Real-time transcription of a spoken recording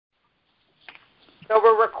So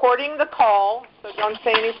we're recording the call, so don't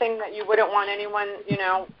say anything that you wouldn't want anyone,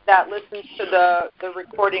 that listens to the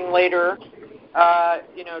recording later,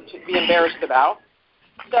 to be embarrassed about.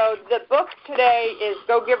 So the book today is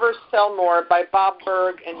Go Givers Sell More by Bob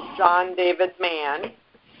Burg and John David Mann.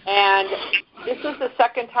 And this is the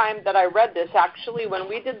second time that I read this. Actually, when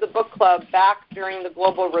we did the book club back during the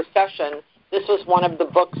global recession, this was one of the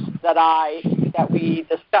books that we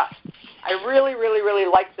discussed. I really, really, really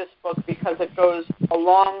like this book because it goes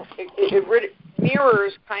along, it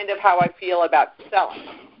mirrors kind of how I feel about selling,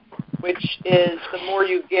 which is the more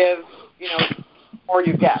you give, the more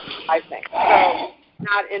you get, I think. So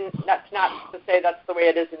that's not to say that's the way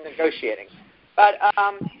it is in negotiating. But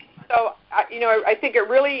I think it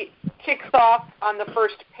really kicks off on the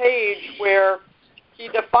first page where he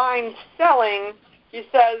defines selling. He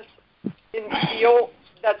says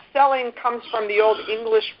that selling comes from the old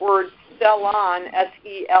English word sellon,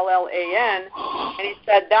 S-E-L-L-A-N, and he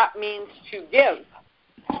said that means to give.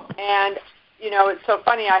 And, it's so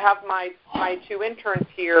funny. I have my two interns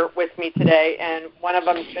here with me today, and one of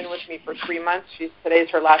them's been with me for 3 months.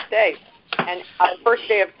 Today's her last day. And on the first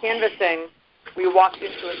day of canvassing, we walked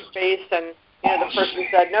into a space, and the person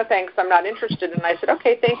said, "No, thanks, I'm not interested." And I said,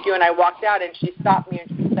 "Okay, thank you." And I walked out, and she stopped me and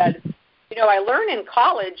she said, "I learned in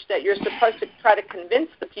college that you're supposed to try to convince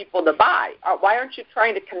the people to buy. Why aren't you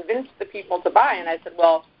trying to convince the people to buy?" And I said,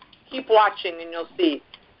 "Well, keep watching, and you'll see.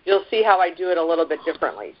 You'll see how I do it a little bit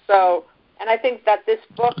differently." So, and I think that this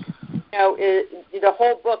book, the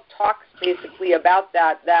whole book talks basically about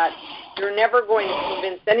that you're never going to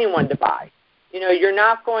convince anyone to buy. You're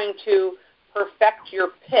not going to perfect your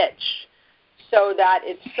pitch so that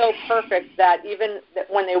it's so perfect that even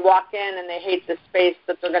when they walk in and they hate the space,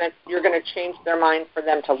 that you're gonna change their mind for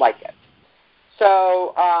them to like it.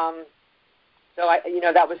 So,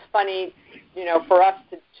 that was funny, for us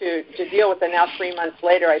to deal with it. Now 3 months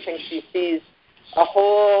later, I think she sees a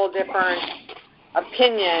whole different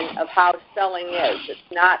opinion of how selling is.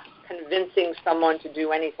 It's not convincing someone to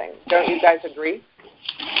do anything. Don't you guys agree?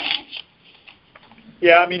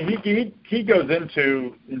 Yeah, I mean, he goes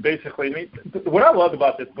into, and basically, what I love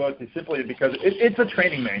about this book is simply because it's a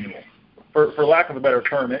training manual, for lack of a better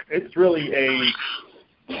term. It's really a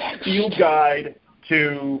field guide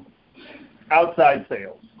to outside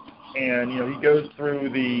sales. And, he goes through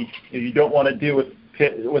you don't want to deal with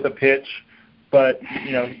a pitch, but,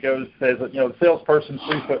 he says, the salesperson's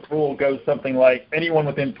 3-foot rule goes something like, anyone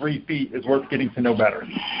within 3 feet is worth getting to know better.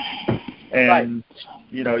 And, right.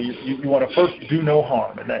 You want to first do no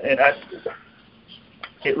harm. And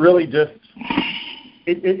it really just,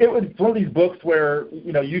 it was one of these books where,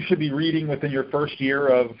 you should be reading within your first year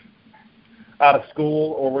out of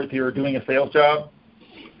school, or if you're doing a sales job,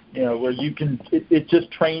 where you can, it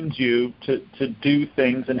just trains you to do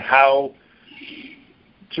things and how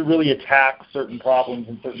to really attack certain problems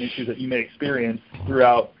and certain issues that you may experience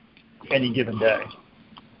throughout any given day.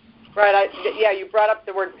 Right. You brought up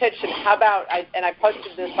the word pitch, and how about, I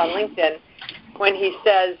posted this on LinkedIn, when he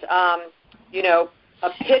says, a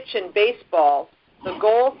pitch in baseball, the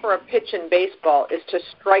goal for a pitch in baseball is to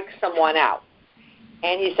strike someone out.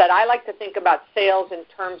 And he said, I like to think about sales in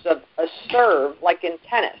terms of a serve, like in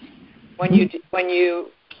tennis. When you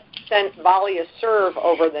volley a serve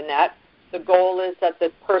over the net, the goal is that the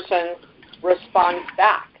person responds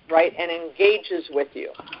back, right, and engages with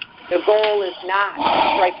you. The goal is not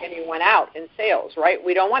to strike anyone out in sales, right?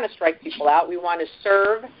 We don't want to strike people out. We want to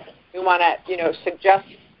serve. We want to, suggest,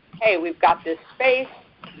 hey, we've got this space,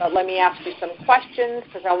 but let me ask you some questions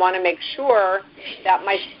because I want to make sure that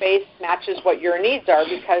my space matches what your needs are,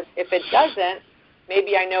 because if it doesn't,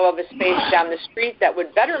 maybe I know of a space down the street that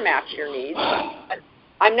would better match your needs. But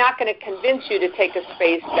I'm not going to convince you to take a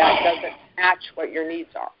space that doesn't match what your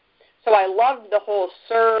needs are. So I love the whole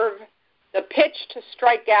serve, the pitch to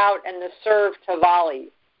strike out, and the serve to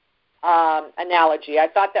volley analogy. I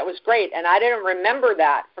thought that was great, and I didn't remember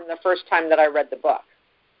that from the first time that I read the book.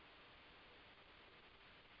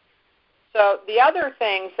 So the other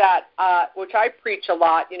things that, which I preach a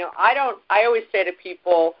lot, I always say to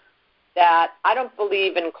people that I don't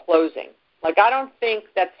believe in closing. Like, I don't think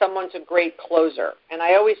that someone's a great closer, and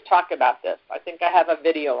I always talk about this. I think I have a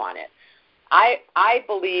video on it. I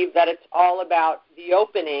believe that it's all about the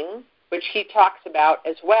opening, which he talks about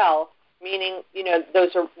as well, meaning,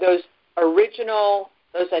 those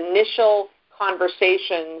initial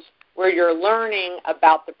conversations where you're learning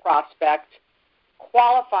about the prospect,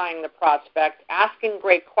 qualifying the prospect, asking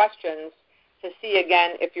great questions to see,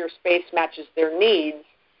 again, if your space matches their needs.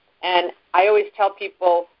 And I always tell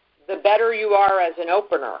people, the better you are as an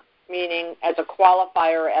opener, meaning as a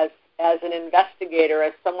qualifier, as as an investigator,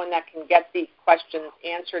 as someone that can get the questions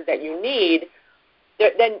answered that you need,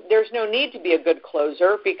 then there's no need to be a good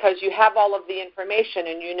closer because you have all of the information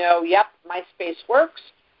and you know, yep, my space works,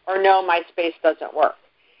 or no, my space doesn't work.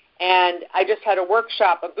 And I just had a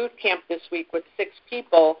workshop, a boot camp this week with 6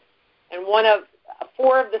 people, and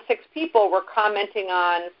 4 of the 6 people were commenting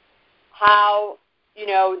on how, you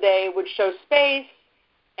know, they would show space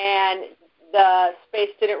and the space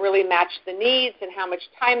didn't really match the needs and how much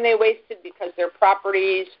time they wasted because their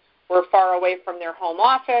properties were far away from their home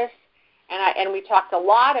office. And we talked a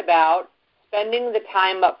lot about spending the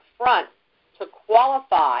time up front to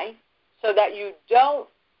qualify so that you don't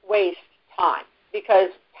waste time, because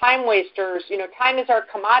time wasters, you know, time is our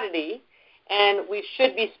commodity, and we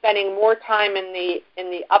should be spending more time in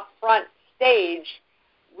the upfront stage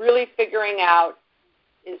really figuring out,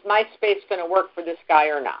 is my space going to work for this guy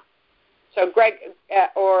or not? So Greg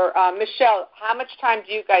or Michelle, how much time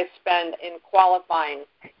do you guys spend in qualifying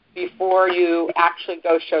before you actually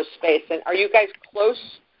go show space? And are you guys close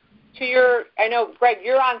to your, I know, Greg,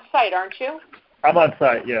 you're on site, aren't you? I'm on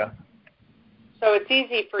site, yeah. So it's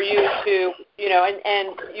easy for you to, you know,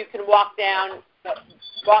 and you can walk down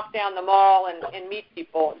the mall and meet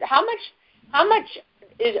people. How much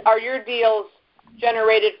are your deals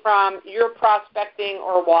generated from your prospecting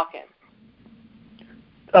or walk-ins?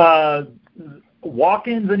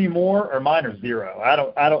 Walk-ins anymore, or mine are zero.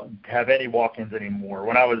 I don't have any walk-ins anymore.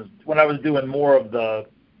 When I was doing more of the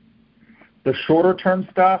shorter term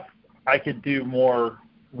stuff, I could do more.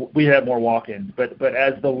 We had more walk-ins, but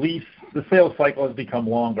as the sales cycle has become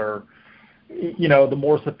longer, you know, the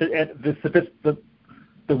more the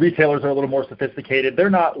retailers are a little more sophisticated. They're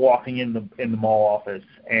not walking in the mall office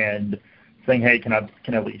and saying, "Hey, can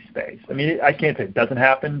I lease space?" I mean, I can't say it doesn't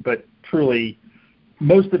happen, but truly,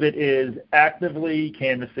 most of it is actively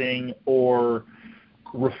canvassing or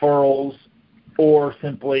referrals, or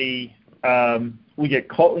simply we get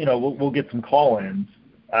we'll get some call-ins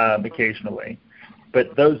occasionally,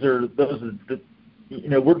 but those are the, you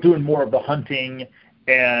know, we're doing more of the hunting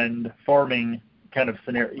and farming kind of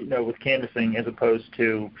scenario, you know, with canvassing as opposed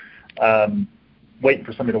to waiting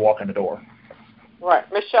for somebody to walk in the door. Right,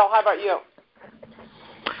 Michelle, how about you?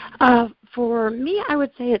 For me, I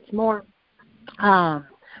would say it's more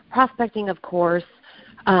prospecting, of course.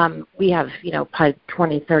 We have, you know, probably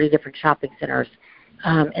 20, 30 different shopping centers.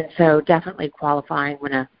 And so definitely qualifying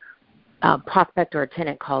when a prospect or a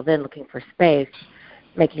tenant calls in looking for space,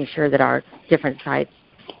 making sure that our different sites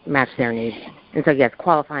match their needs. And so, yes,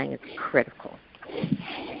 qualifying is critical.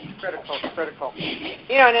 Critical.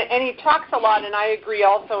 You know, and he talks a lot, and I agree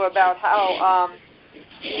also about how,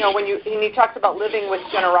 you know, when he talks about living with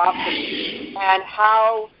generosity and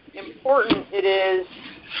how important it is,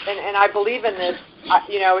 and I believe in this,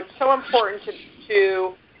 you know, it's so important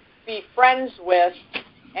to be friends with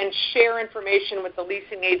and share information with the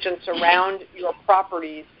leasing agents around your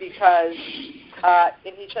properties because,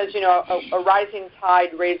 and he says, you know, a rising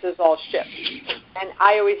tide raises all ships. And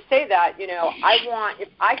I always say that, you know, if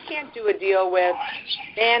I can't do a deal with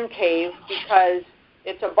Man Cave because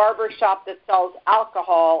it's a barber shop that sells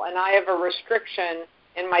alcohol and I have a restriction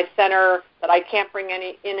in my center that I can't bring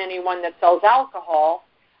in anyone that sells alcohol,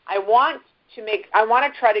 I want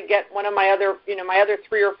to try to get one of my other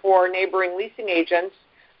 3 or 4 neighboring leasing agents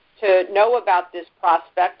to know about this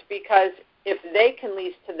prospect, because if they can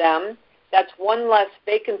lease to them, that's one less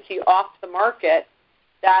vacancy off the market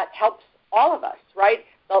that helps all of us, right?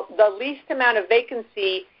 The least amount of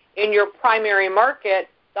vacancy in your primary market,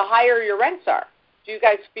 the higher your rents are. Do you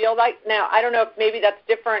guys feel like, now, I don't know if maybe that's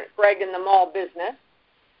different, Greg, in the mall business,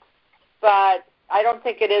 but I don't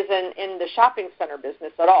think it is in the shopping center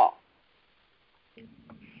business at all.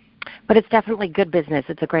 But it's definitely good business.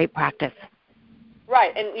 It's a great practice.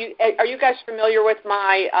 Right. And are you guys familiar with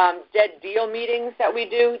my dead deal meetings that we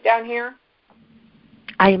do down here?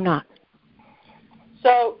 I am not.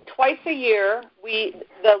 So twice a year,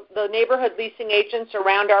 the neighborhood leasing agents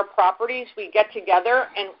around our properties, we get together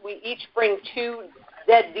and we each bring 2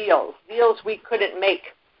 dead deals we couldn't make.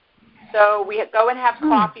 So we go and have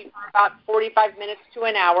coffee for about 45 minutes to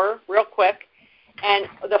an hour, real quick. And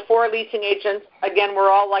the 4 leasing agents, again, we're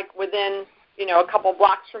all like within, you know, a couple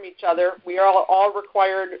blocks from each other. We are all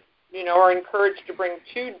required, you know, or encouraged to bring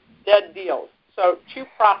 2 dead deals. So 2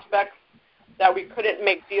 prospects that we couldn't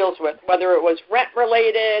make deals with, whether it was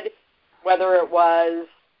rent-related, whether it was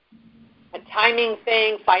a timing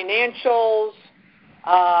thing, financials,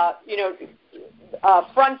 you know,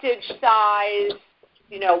 frontage size,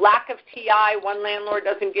 you know, lack of TI. One landlord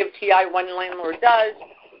doesn't give TI, one landlord does.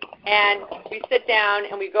 And we sit down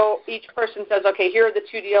and we go, each person says, okay, here are the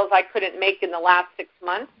 2 deals I couldn't make in the last 6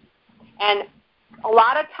 months. And a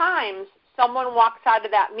lot of times someone walks out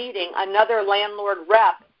of that meeting, another landlord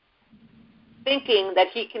rep, thinking that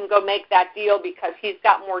he can go make that deal because he's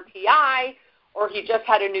got more TI or he just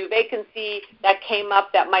had a new vacancy that came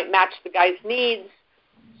up that might match the guy's needs.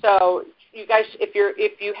 So you guys, if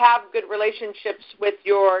you have good relationships with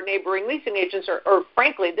your neighboring leasing agents, or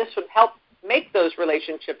frankly, this would help make those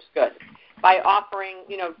relationships good by offering,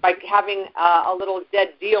 by having a little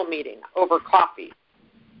dead deal meeting over coffee.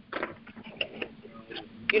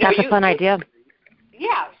 That's a fun idea.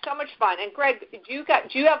 Yeah, so much fun. And Greg, do you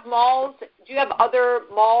have malls? Do you have other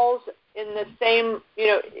malls in the same,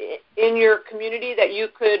 in your community that you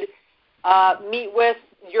could meet with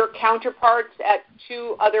your counterparts at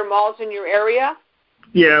 2 other malls in your area?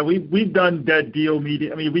 Yeah, we've done dead deal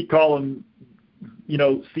meeting. I mean, we call them,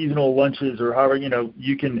 seasonal lunches or however,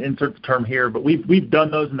 you can insert the term here, but we've done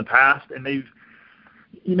those in the past, and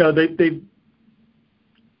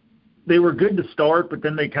they were good to start, but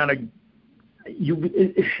then they kind of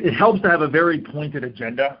it helps to have a very pointed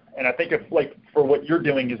agenda. And I think for what you're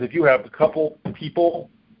doing is if you have a couple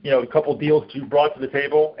people, a couple deals that you brought to the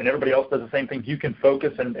table and everybody else does the same thing, you can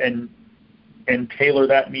focus and tailor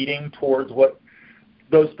that meeting towards what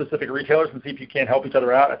those specific retailers and see if you can't help each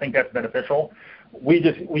other out. I think that's beneficial.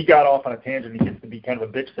 We got off on a tangent. It gets to be kind of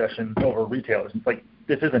a bitch session over retailers. It's like,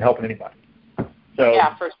 this isn't helping anybody. So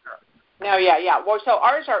yeah, for sure. No, yeah. Well, so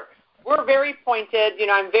ours we're very pointed.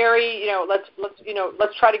 I'm very,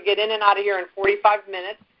 let's try to get in and out of here in 45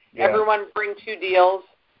 minutes. Yeah. Everyone bring 2 deals.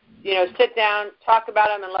 Sit down, talk about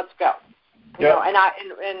them, and let's go.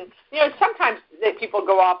 And sometimes people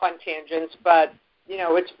go off on tangents, but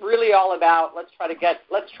it's really all about let's try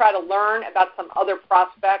to learn about some other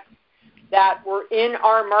prospects that were in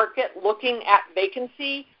our market looking at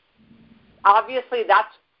vacancy. Obviously,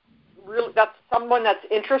 that's someone that's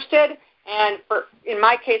interested. And in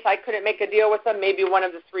my case, I couldn't make a deal with them. Maybe one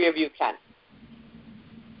of the 3 of you can.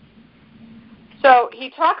 So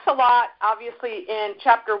he talks a lot, obviously, in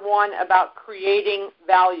Chapter 1 about creating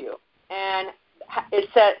value. And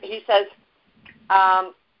he says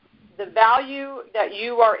the value that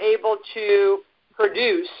you are able to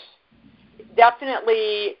produce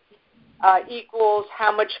definitely equals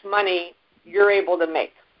how much money you're able to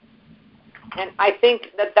make. And I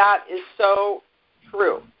think that is so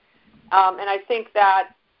true. And I think that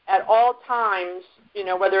at all times,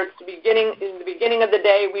 whether it's in the beginning of the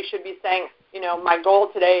day, we should be saying, my goal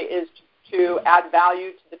today is to add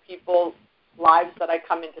value to the people's lives that I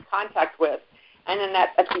come into contact with. And then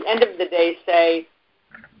at the end of the day, say,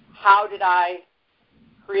 how did I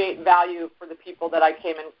create value for the people that I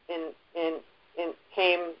came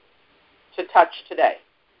to touch today,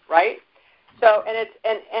 right? So, and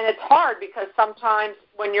it's hard because sometimes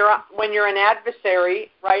when you're an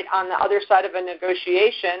adversary, right, on the other side of a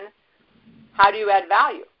negotiation, how do you add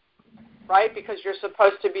value, right? Because you're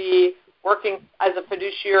supposed to be working as a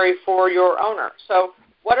fiduciary for your owner. So,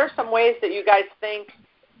 what are some ways that you guys think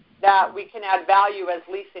that we can add value as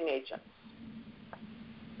leasing agents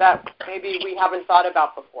that maybe we haven't thought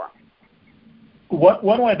about before?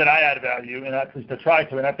 One way that I add value, and that's to try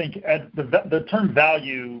to, and I think the term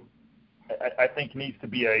value, I think needs to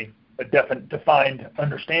be a defined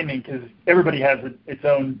understanding because everybody has its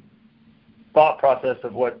own thought process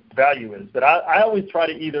of what value is. But I always try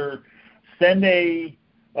to either send a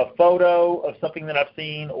photo of something that I've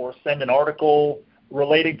seen or send an article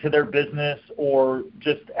relating to their business or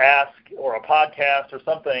just ask or a podcast or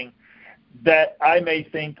something that I may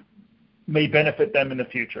think may benefit them in the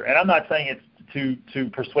future. And I'm not saying it's to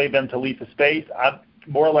persuade them to lease a space. I'm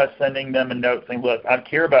more or less sending them a note saying, look, I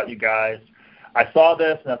care about you guys. I saw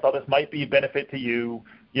this, and I thought this might be a benefit to you.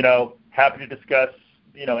 Happy to discuss,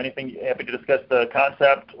 anything, happy to discuss the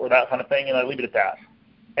concept or that kind of thing, and I leave it at that.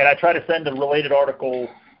 And I try to send a related article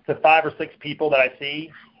to 5 or 6 people that I see,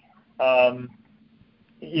 to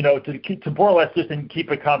more or less just keep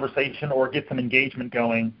a conversation or get some engagement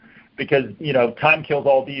going because, time kills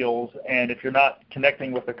all deals, and if you're not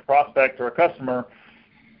connecting with a prospect or a customer,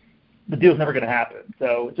 the deal's never going to happen.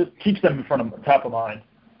 So it just keeps them in front of top of mind.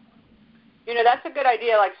 That's a good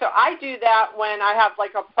idea. So I do that when I have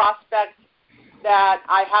a prospect that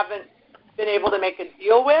I haven't been able to make a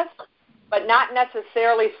deal with, but not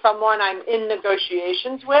necessarily someone I'm in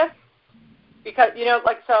negotiations with. Because,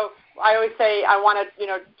 so I always say I want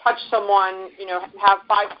to, touch someone, have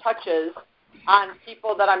 5 touches on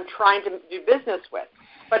people that I'm trying to do business with.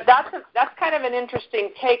 But that's kind of an interesting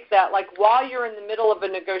take that, while you're in the middle of a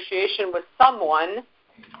negotiation with someone,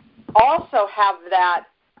 also have that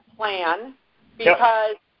plan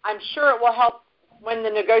because I'm sure it will help when the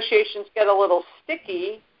negotiations get a little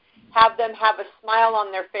sticky have them have a smile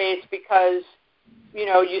on their face because,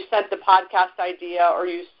 you sent the podcast idea or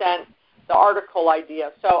you sent the article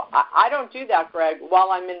idea. So I don't do that, Greg,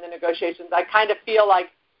 while I'm in the negotiations. I kind of feel like,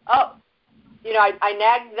 I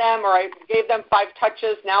nagged them or I gave them 5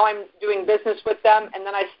 touches. Now I'm doing business with them, and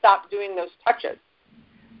then I stop doing those touches.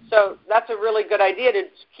 So that's a really good idea to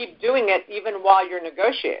keep doing it even while you're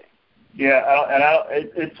negotiating. Yeah,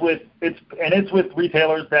 it's with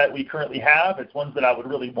retailers that we currently have. It's ones that I would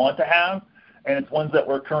really want to have, and it's ones that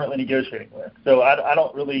we're currently negotiating with. So I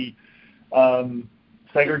don't really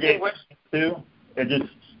segregate the two. It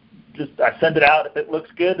just I send it out if it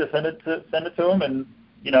looks good. To send it to them, and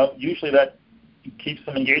usually that keeps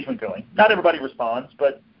some engagement going. Not everybody responds,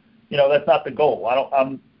 but that's not the goal.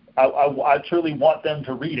 I truly want them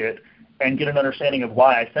to read it and get an understanding of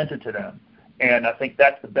why I sent it to them. And I think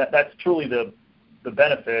that's truly the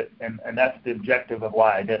benefit, and that's the objective of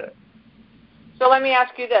why I did it. So let me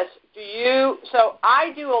ask you this. So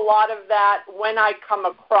I do a lot of that when I come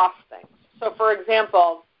across things. So, for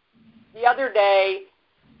example, the other day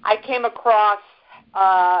I came across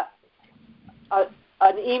an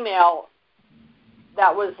email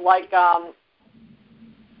that was like,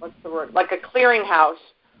 what's the word, like a clearinghouse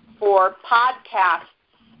for podcasts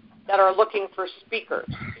that are looking for speakers.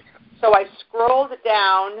 So I scrolled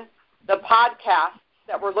down the podcasts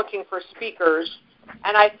that were looking for speakers,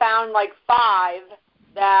 and I found like 5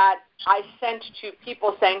 that I sent to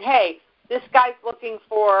people saying, hey, this guy's looking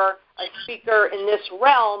for a speaker in this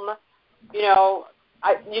realm.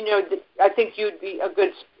 I think you'd be a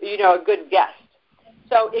good guest.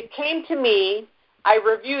 So it came to me. I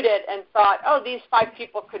reviewed it and thought, oh, these 5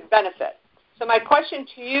 people could benefit. So my question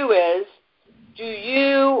to you is,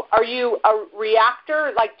 are you a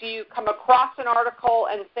reactor? Like, do you come across an article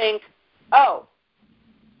and think, oh,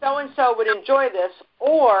 so-and-so would enjoy this?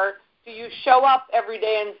 Or do you show up every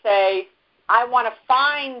day and say, I want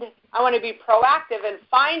to be proactive and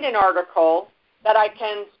find an article that I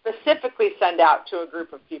can specifically send out to a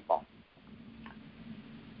group of people?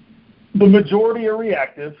 The majority are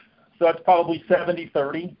reactive, so that's probably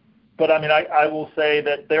 70-30. But, I will say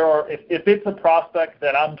that there are, if it's a prospect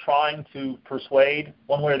that I'm trying to persuade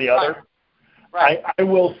one way or the other, right. I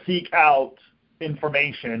will seek out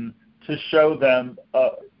information to show them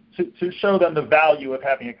the value of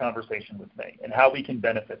having a conversation with me and how we can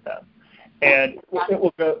benefit them. And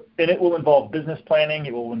it will involve business planning,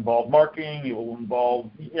 it will involve marketing, it will involve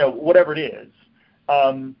whatever it is.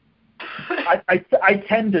 I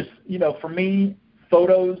tend to, for me,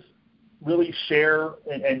 photos really share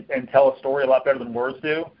and tell a story a lot better than words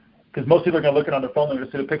do, because most people are going to look at it on their phone and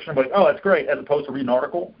just see the picture and be like, oh, that's great, as opposed to read an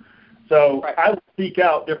article. So I will seek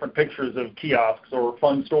out different pictures of kiosks or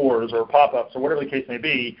fun stores or pop-ups or whatever the case may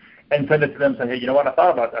be, and send it to them saying, hey, you know what, I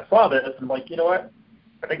thought about that. I saw this, and I'm like, you know what,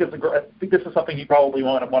 I think this is something you probably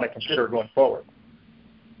want to consider going forward.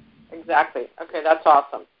 Exactly. Okay, that's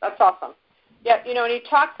awesome. Yeah, and he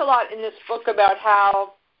talks a lot in this book about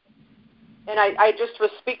how, and I just was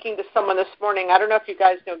speaking to someone this morning. I don't know if you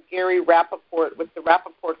guys know Gary Rappaport with the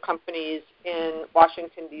Rappaport Companies in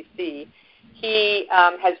Washington, D.C. He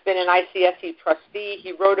has been an ICSC trustee.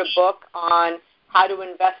 He wrote a book on how to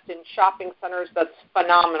invest in shopping centers that's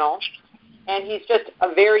phenomenal. And he's just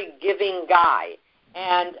a very giving guy.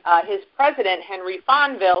 And his president, Henry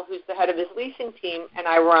Fonville, who's the head of his leasing team, and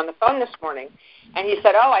I were on the phone this morning. And he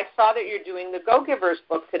said, oh, I saw that you're doing the Go-Givers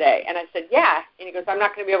book today. And I said, yeah. And he goes, I'm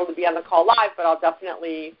not going to be able to be on the call live, but I'll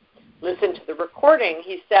definitely listen to the recording.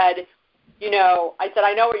 He said, I said,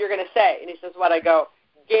 I know what you're going to say. And he says, what? I go,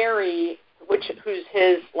 Gary, who's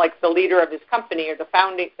his, like, the leader of his company or the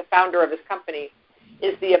founder of his company,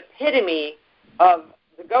 is the epitome of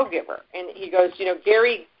the Go-Giver. And he goes,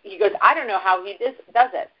 Gary, he goes, I don't know how he does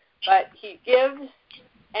it, but he gives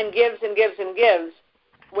and gives and gives and gives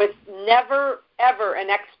with never, ever an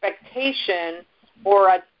expectation or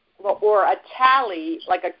a tally,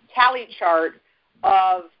 like a tally chart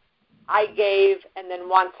of I gave and then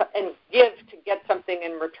and give to get something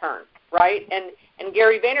in return, right? And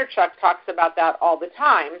Gary Vaynerchuk talks about that all the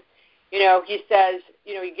time. He says,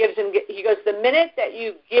 he gives and he goes, the minute that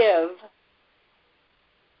you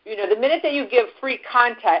give free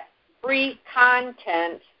content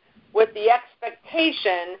with the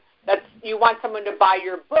expectation that you want someone to buy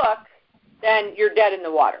your book, then you're dead in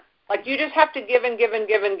the water. Like, you just have to give and give and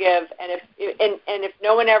give and give, and if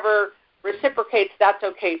no one ever reciprocates, that's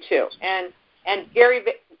okay too. And Gary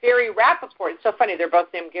Rappaport, it's so funny, they're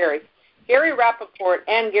both named Gary. Gary Rappaport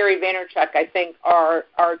and Gary Vaynerchuk, I think, are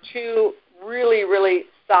 2 really, really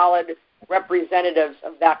solid representatives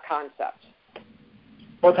of that concept.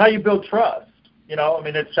 Well, it's how you build trust. You know, I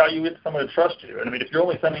mean, it's how you get someone to trust you. And I mean, if you're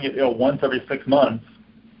only sending it, once every 6 months,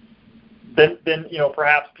 then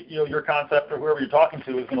perhaps your concept or whoever you're talking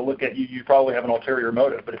to is going to look at you. You probably have an ulterior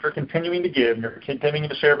motive. But if you're continuing to give and you're continuing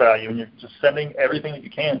to share value and you're just sending everything that you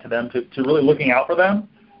can to them to really looking out for them,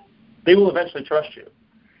 they will eventually trust you,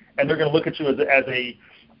 and they're going to look at you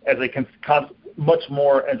much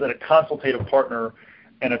more as a consultative partner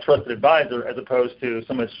and a trusted advisor, as opposed to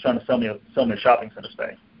someone that's trying to sell me a shopping center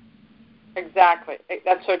space. Exactly.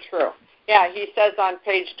 That's so true. Yeah, he says on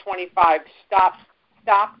page 25, stop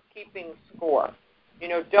keeping score.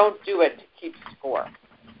 Don't do it to keep score.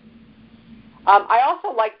 I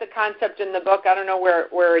also like the concept in the book. I don't know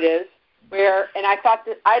where it is. And I thought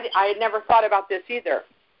that I had never thought about this either.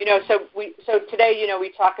 So today,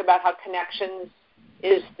 we talk about how connections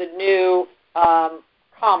is the new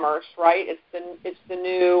commerce, right? It's the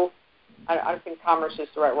new. I don't think commerce is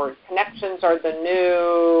the right word. Connections are the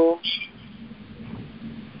new.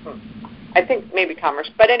 I think maybe commerce,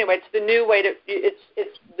 but anyway, it's the new way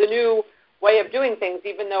it's the new way of doing things.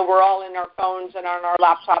 Even though we're all in our phones and on our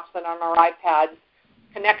laptops and on our iPads,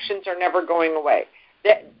 connections are never going away.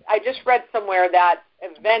 I just read somewhere that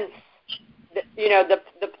events,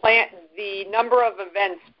 the number of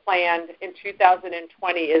events planned in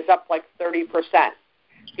 2020 is up like 30%,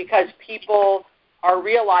 because people are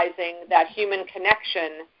realizing that human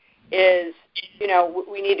connection is,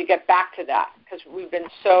 we need to get back to that, because we've been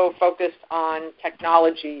so focused on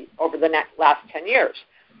technology over the last 10 years.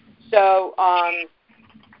 So I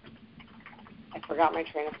forgot my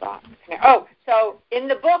train of thought. So in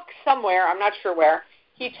the book somewhere, I'm not sure where,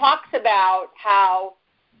 he talks about how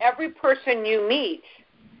every person you meet,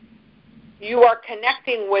 you are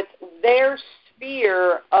connecting with their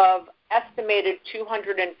sphere of estimated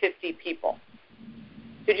 250 people.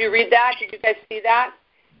 Did you read that? Did you guys see that?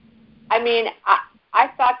 I mean, I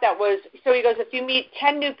thought that was, so he goes, if you meet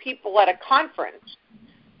 10 new people at a conference,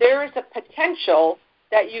 there is a potential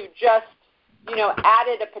that you've just,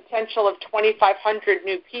 added a potential of 2,500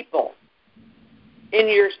 new people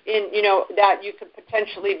that you could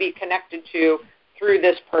potentially be connected to through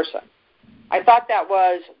this person. I thought that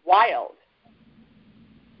was wild.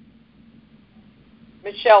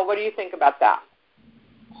 Michelle, what do you think about that?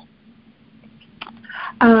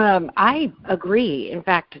 I agree. In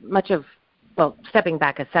fact, stepping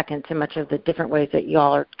back a second to much of the different ways that you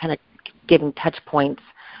all are kind of giving touch points,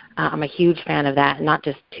 I'm a huge fan of that, not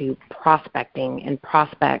just to prospecting and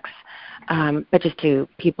prospects, but just to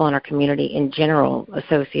people in our community in general,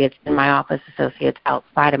 associates in my office, associates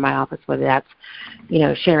outside of my office, whether that's,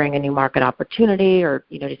 sharing a new market opportunity or,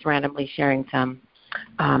 just randomly sharing some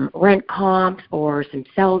rent comps or some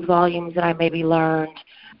sales volumes that I maybe learned.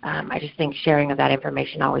 I just think sharing of that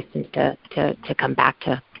information always seems to come back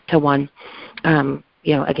to one.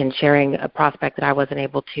 Again, sharing a prospect that I wasn't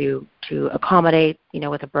able to accommodate,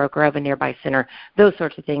 with a broker of a nearby center, those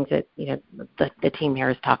sorts of things that, the team here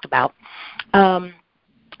has talked about. And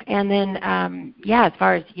then, as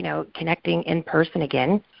far as, connecting in person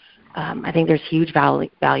again, I think there's huge value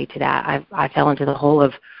to that. I fell into the hole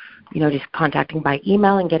of, just contacting by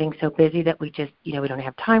email and getting so busy that we just, we don't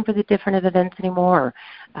have time for the different events anymore,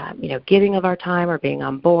 or, giving of our time or being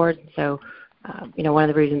on board. And so, one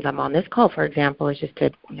of the reasons I'm on this call, for example, is just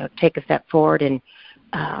to, take a step forward and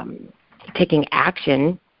taking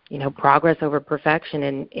action, progress over perfection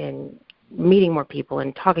in meeting more people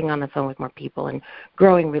and talking on the phone with more people and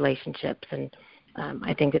growing relationships. And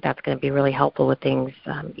I think that that's going to be really helpful with things,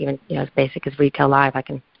 even, as basic as Retail Live.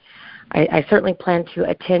 I certainly plan to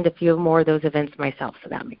attend a few more of those events myself, so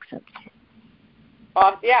that makes sense.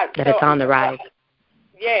 Yeah. That it's on the rise.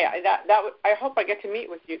 Yeah, I hope I get to meet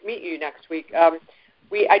you next week.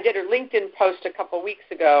 I did a LinkedIn post a couple of weeks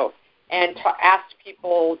ago and asked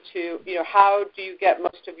people to, how do you get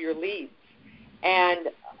most of your leads? And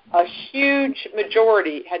a huge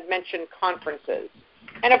majority had mentioned conferences.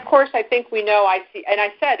 And of course, I think we know and I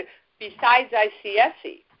said, besides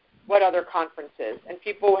ICSC, what other conferences? And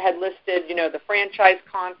people had listed, the Franchise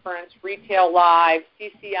Conference, Retail Live,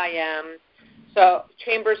 CCIM, so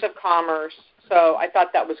Chambers of Commerce. So I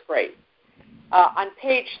thought that was great. On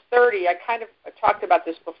page 30, I kind of talked about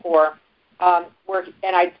this before, I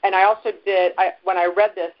also did, when I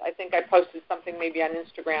read this, I think I posted something maybe on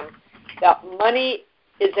Instagram, that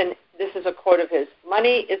this is a quote of his,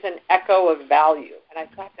 money is an echo of value. And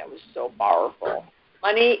I thought that was so powerful.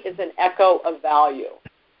 Money is an echo of value.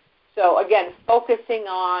 So again, focusing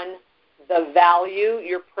on the value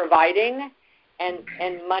you're providing,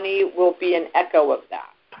 and money will be an echo of that.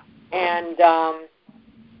 And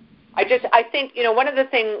I think, one of the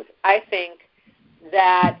things I think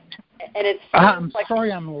that, and it's... I'm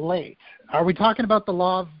sorry I'm late. Are we talking about the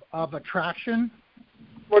law of attraction?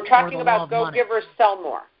 We're talking about go givers sell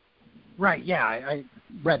more. Right. Yeah, I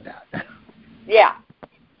read that. Yeah.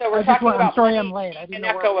 So we're talking about I'm sorry money I'm late. I didn't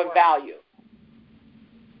know echo of value.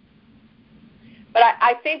 But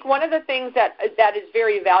I think one of the things that is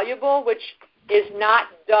very valuable, which is not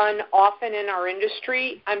done often in our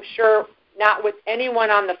industry, I'm sure not with anyone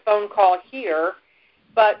on the phone call here,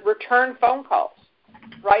 but return phone calls,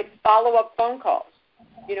 right? Follow-up phone calls.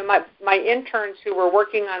 You know, my interns who were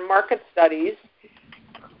working on market studies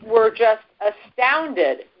were just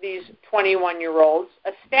astounded, these 21-year-olds,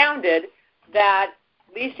 astounded that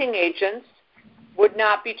leasing agents would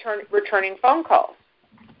not be returning phone calls.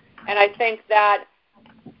 And I think that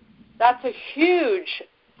that's a huge,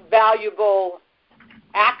 valuable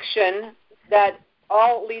action that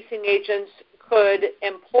all leasing agents could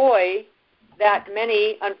employ that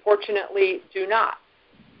many, unfortunately, do not.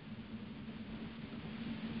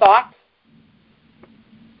 Thoughts?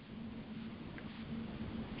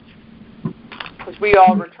 Because we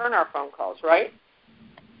all return our phone calls, right?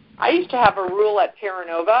 I used to have a rule at Terra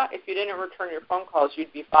Nova: if you didn't return your phone calls,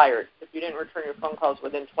 you'd be fired. If you didn't return your phone calls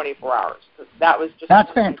within 24 hours. That was just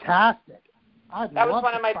That's fantastic. That was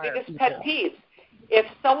one of my biggest pet peeves. If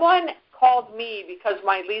someone called me because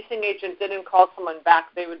my leasing agent didn't call someone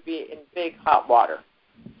back, they would be in big hot water.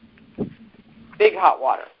 Big hot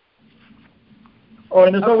water. Oh,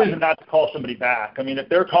 and there's no reason not to call somebody back. I mean, if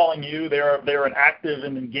they're calling you, they're an active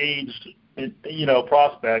and engaged,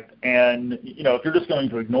 prospect, and if you're just going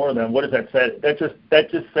to ignore them, what does that say? That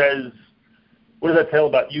just says, what does that tell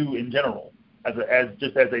about you in general, as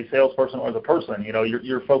a salesperson or as a person?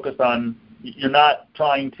 You're focused on, you're not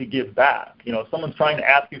trying to give back. If someone's trying to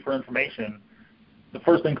ask you for information, the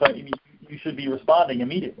first thing you should be responding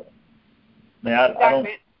immediately.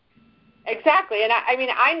 Exactly. And I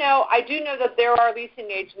do know that there are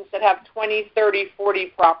leasing agents that have 20, 30, 40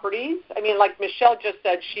 properties. I mean, like Michelle just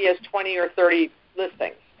said, she has 20 or 30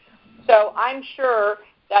 listings. So I'm sure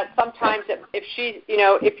that sometimes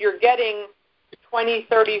if you're getting 20,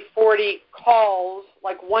 30, 40 calls,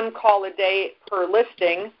 like one call a day per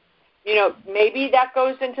listing, maybe that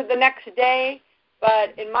goes into the next day.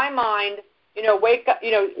 But in my mind, wake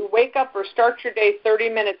up or start your day 30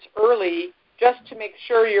 minutes early, just to make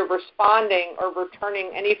sure you're responding or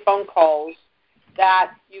returning any phone calls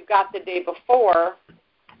that you got the day before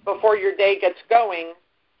your day gets going,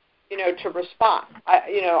 to respond.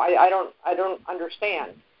 I don't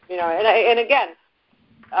understand, and again,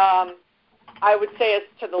 I would say as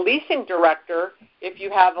to the leasing director, if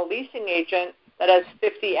you have a leasing agent that has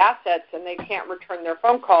 50 assets and they can't return their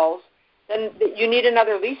phone calls, then you need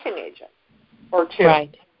another leasing agent or two.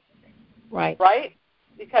 Right?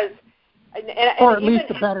 Because or at least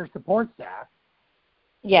a better support staff.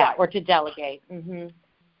 Yeah, right. Or to delegate. Mm-hmm.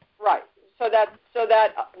 Right. So that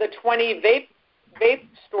the 20 vape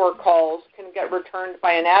store calls can get returned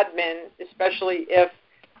by an admin, especially if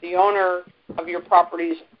the owner of your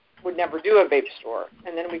properties would never do a vape store.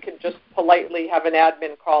 And then we could just politely have an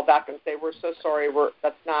admin call back and say, we're so sorry,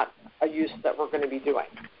 that's not a use that we're going to be doing.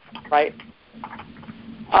 Right?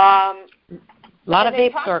 A lot of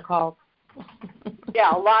vape store calls.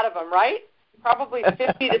 Yeah, a lot of them, right? Probably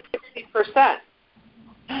 50 to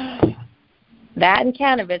 60%. That and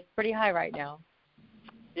cannabis, pretty high right now.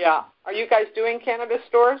 Yeah. Are you guys doing cannabis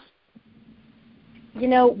stores?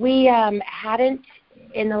 We hadn't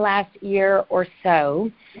in the last year or so,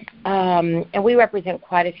 and we represent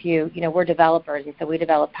quite a few. We're developers, and so we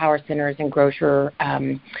develop power centers and grocer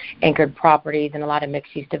anchored properties and a lot of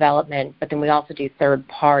mixed-use development, but then we also do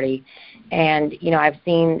third-party. And, I've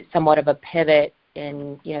seen somewhat of a pivot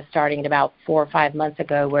in, starting at about 4 or 5 months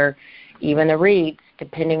ago, where even the REITs,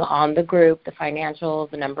 depending on the group, the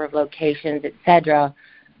financials, the number of locations, et cetera,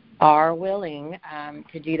 are willing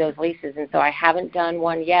to do those leases. And so I haven't done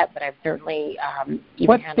one yet, but I've certainly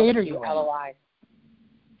even handled a few LOIs.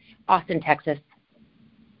 Austin, Texas.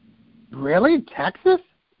 Really? Texas?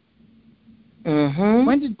 Mm-hmm.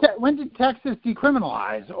 When did Texas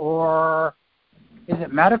decriminalize, or is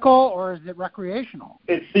it medical, or is it recreational?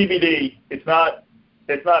 It's CBD. It's not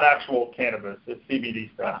actual cannabis. It's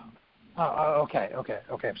CBD stuff. Oh, okay.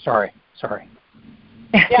 Sorry.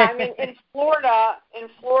 Yeah, I mean, in Florida,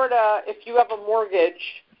 if you have a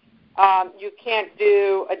mortgage, you can't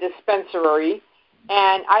do a dispensary.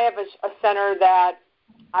 And I have a center that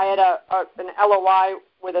I had an LOI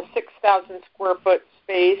with a 6,000 square foot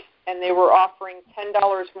space, and they were offering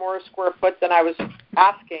 $10 more a square foot than I was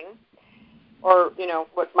asking, or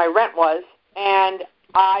what my rent was. And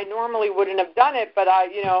I normally wouldn't have done it, but I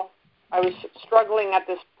was struggling at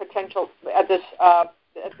this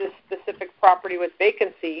specific property with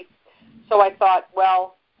vacancy. So I thought,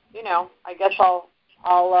 well, I guess I'll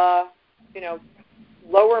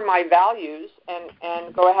lower my values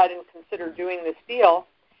and go ahead and consider doing this deal.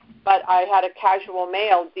 But I had a Casual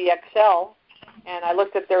Mail DXL, and I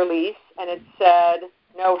looked at their lease, and it said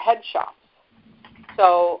no head shops.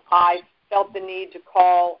 So I felt the need to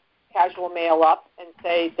call Casual Mail up and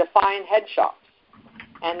say, define head shops.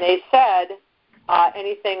 And they said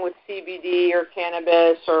anything with CBD or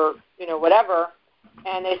cannabis or, whatever.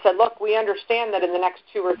 And they said, look, we understand that in the next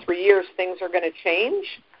 2 or 3 years things are going to change,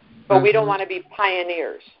 but we don't want to be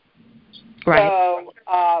pioneers. Right. So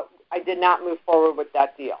I did not move forward with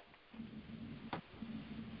that deal.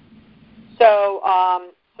 So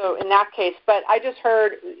in that case, but I just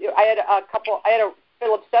heard, I had a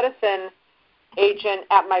Phillips Edison agent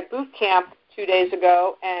at my boot camp 2 days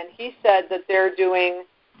ago, and he said that they're doing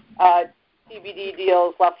CBD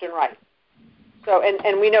deals left and right. So,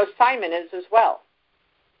 and we know Simon is as well.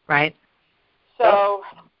 Right. So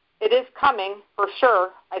it is coming for sure.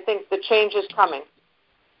 I think the change is coming.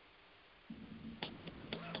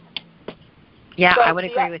 Yeah, so I would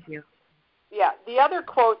agree with you. Yeah. The other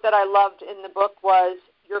quote that I loved in the book was,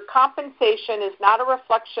 your compensation is not a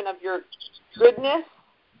reflection of your goodness,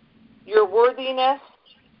 your worthiness,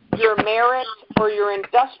 your merit, or your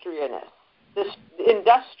industriousness.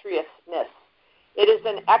 It is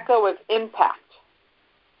an echo of impact.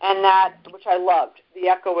 And that, which I loved, the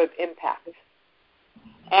echo of impact.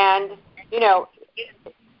 And,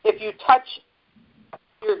 if you touch,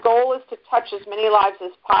 your goal is to touch as many lives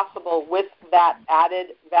as possible with that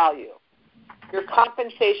added value. Your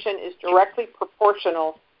compensation is directly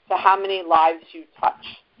proportional to how many lives you touch.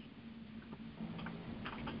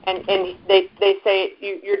 And they say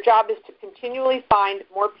your job is to continually find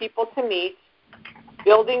more people to meet,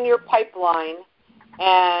 building your pipeline,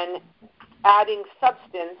 and adding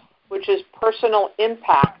substance, which is personal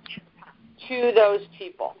impact, to those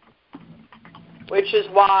people, which is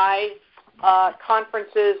why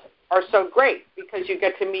conferences are so great, because you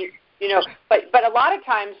get to meet, but a lot of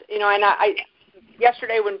times, and I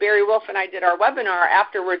yesterday when Barry Wolf and I did our webinar,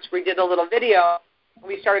 afterwards we did a little video.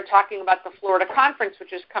 We started talking about the Florida conference,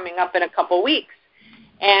 which is coming up in a couple weeks.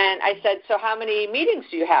 And I said, so how many meetings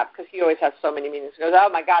do you have? Because he always has so many meetings. He goes, oh,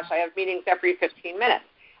 my gosh, I have meetings every 15 minutes.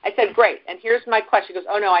 I said, great. And here's my question. He goes,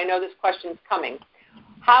 oh, no, I know this question's coming.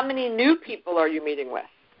 How many new people are you meeting with?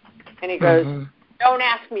 And he goes, don't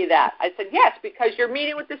ask me that. I said, yes, because you're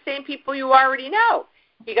meeting with the same people you already know.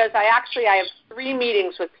 He goes, I have 3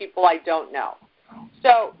 meetings with people I don't know.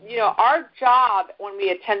 So, our job when we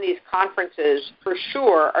attend these conferences, for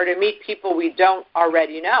sure, are to meet people we don't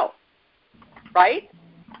already know, right?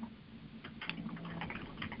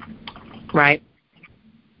 Right.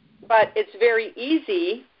 But it's very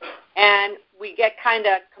easy, and we get kind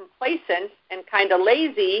of complacent and kind of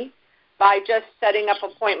lazy by just setting up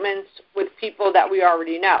appointments with people that we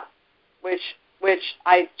already know, which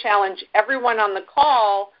I challenge everyone on the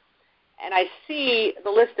call. And I see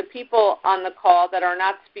the list of people on the call that are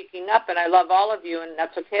not speaking up, and I love all of you, and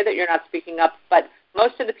that's okay that you're not speaking up, but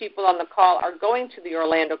most of the people on the call are going to the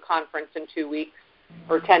Orlando conference in 2 weeks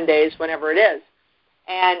or 10 days, whenever it is.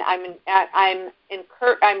 And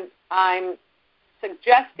I'm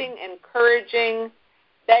suggesting, encouraging,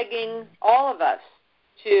 begging all of us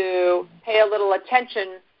to pay a little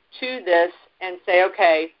attention to this and say,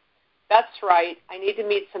 okay, that's right, I need to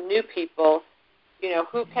meet some new people.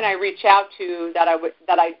 Who can I reach out to that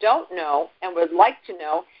I don't know and would like to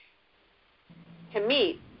know to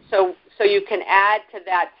meet, so you can add to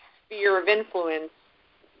that sphere of influence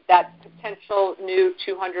that potential new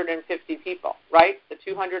 250 people, right? The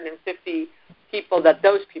 250 people that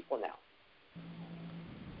those people know.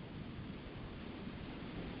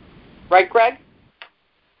 Right, Greg?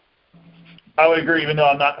 I would agree, even though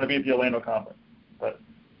I'm not going to be at the Orlando conference. But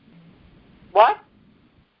what?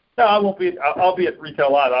 No, I won't be. I'll be at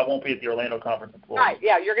Retail Live. I won't be at the Orlando conference in Florida. Right.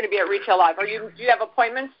 Yeah, you're going to be at Retail Live. Do you have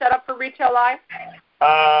appointments set up for Retail Live?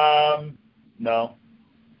 No,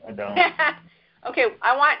 I don't. Okay.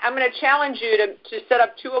 I'm going to challenge you to set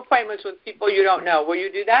up 2 appointments with people you don't know. Will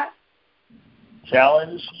you do that?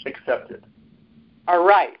 Challenge accepted. All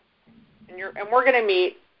right. And we're going to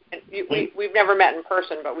meet. And we've never met in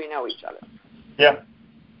person, but we know each other. Yeah.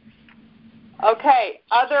 Okay.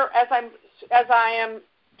 As I am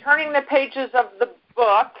turning the pages of the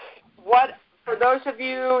book, for those of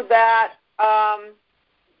you that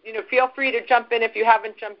feel free to jump in if you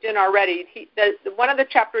haven't jumped in already. One of the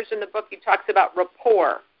chapters in the book, he talks about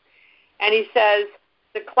rapport, and he says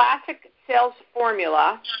the classic sales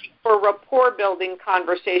formula for rapport building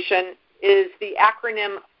conversation is the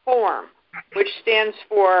acronym FORM, which stands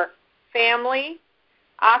for family,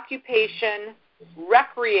 occupation,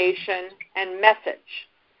 recreation, and message.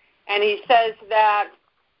 And he says that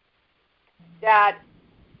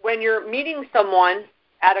when you're meeting someone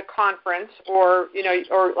at a conference or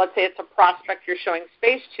let's say it's a prospect you're showing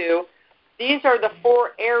space to, these are the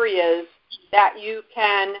 4 areas that you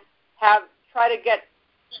can try to get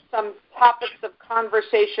some topics of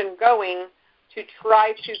conversation going to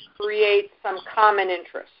try to create some common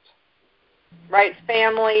interest, right?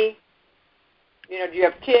 Family, do you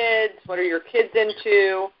have kids? What are your kids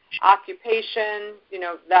into? Occupation,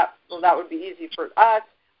 that would be easy for us.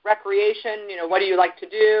 Recreation, what do you like to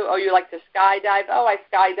do? Oh, you like to skydive? Oh, I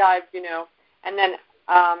skydive, And then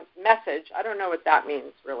message, I don't know what that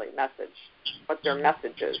means, really, message, what their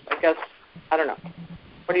message is. I don't know.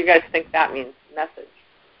 What do you guys think that means, message?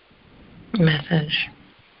 Message.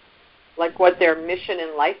 Like what their mission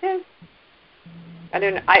in life is?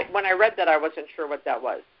 When I read that, I wasn't sure what that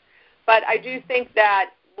was. But I do think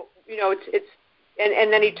that, it's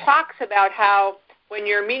and then he talks about how when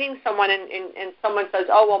you're meeting someone and someone says,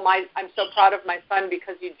 oh, well, I'm so proud of my son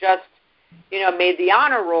because he just, made the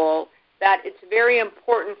honor roll, that it's very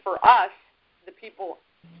important for us, the people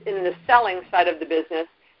in the selling side of the business,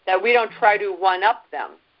 that we don't try to one-up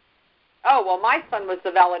them. Oh, well, my son was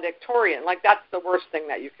the valedictorian. That's the worst thing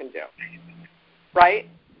that you can do, right?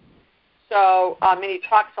 So, and he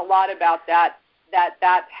talks a lot about that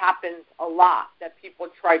happens a lot, that people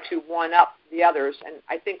try to one-up the others. And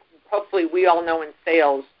I think hopefully we all know in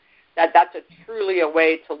sales that that's truly a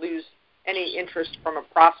way to lose any interest from a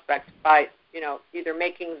prospect by, either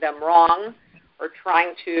making them wrong or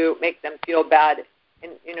trying to make them feel bad.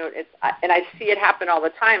 And, and I see it happen all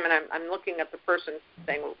the time, and I'm looking at the person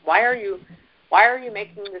saying, why are you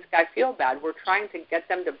making this guy feel bad? We're trying to get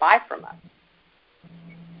them to buy from us.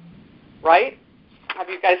 Right? Have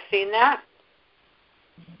you guys seen that?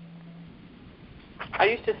 I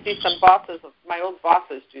used to see some my old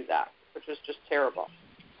bosses do that, which was just terrible.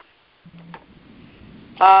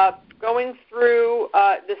 Going through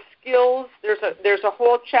the skills, there's a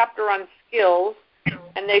whole chapter on skills,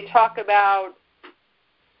 and they talk about,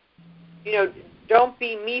 don't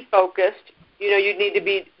be me-focused. You need to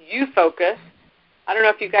be you-focused. I don't know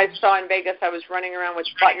if you guys saw in Vegas, I was running around with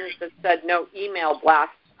buttons that said no email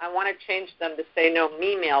blasts. I want to change them to say no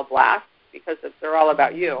me-mail blasts because they're all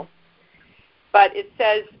about you. But it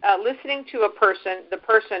says listening to the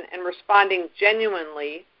person, and responding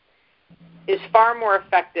genuinely is far more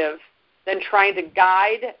effective than trying to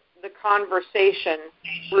guide the conversation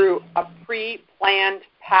through a pre-planned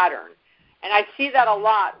pattern. And I see that a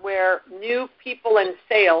lot where new people in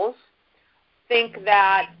sales think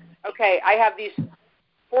that, okay, I have these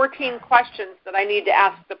 14 questions that I need to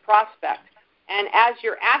ask the prospect. And as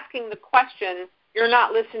you're asking the question, you're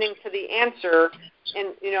not listening to the answer.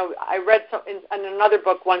 And, I read in another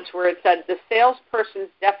book once where it said the salesperson's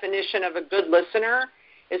definition of a good listener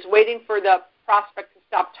is waiting for the prospect to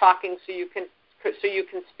stop talking so you can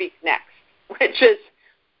speak next, which is,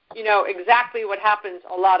 exactly what happens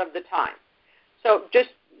a lot of the time. So just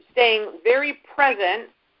staying very present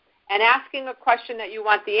and asking a question that you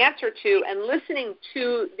want the answer to and listening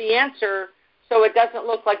to the answer so it doesn't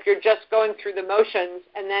look like you're just going through the motions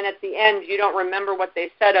and then at the end you don't remember what they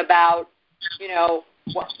said about,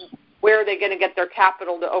 where are they going to get their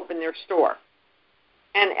capital to open their store.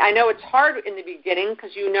 And I know it's hard in the beginning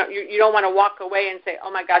because you don't want to walk away and say,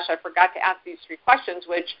 oh, my gosh, I forgot to ask these 3 questions,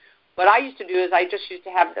 which what I used to do is I just used to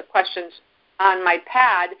have the questions on my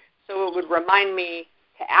pad so it would remind me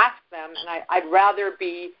to ask them. And I'd rather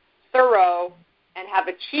be thorough and have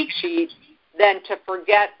a cheat sheet than to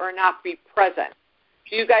forget or not be present.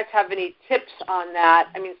 Do you guys have any tips on that?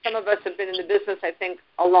 I mean, some of us have been in the business, I think,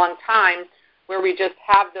 a long time where we just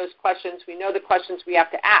have those questions. We know the questions we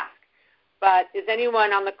have to ask. But is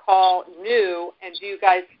anyone on the call new, and do you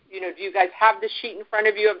guys have the sheet in front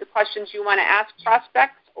of you of the questions you want to ask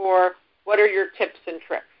prospects, or what are your tips and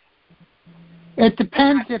tricks? It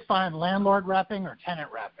depends if I'm landlord repping or tenant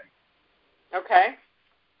repping. Okay.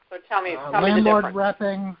 So tell me the difference. Landlord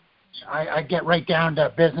repping, I get right down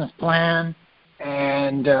to business plan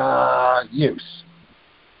and use.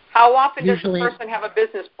 How often does the person have a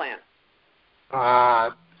business plan?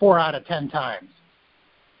 4 out of 10 times.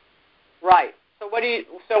 Right. So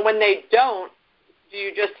when they don't, do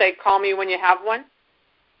you just say, call me when you have one?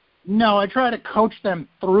 No, I try to coach them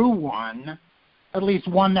through one, at least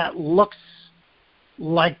one that looks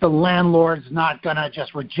like the landlord's not going to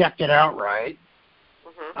just reject it outright.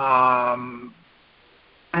 Mm-hmm.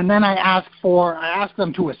 And then I ask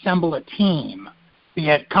them to assemble a team, be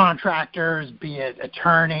it contractors, be it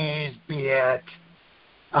attorneys, be it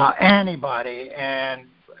anybody, and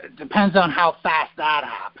it depends on how fast that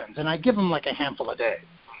happens. And I give them like a handful a day.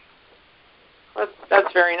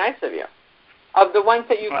 That's very nice of you. Of the ones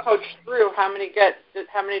that you coach through, how many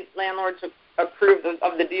landlords approve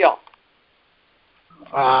of the deal?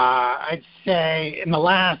 I'd say in the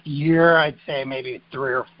last year, I'd say maybe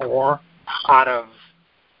 3 or 4 out of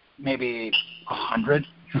maybe 100.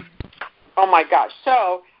 Oh my gosh!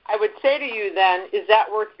 So I would say to you then, is that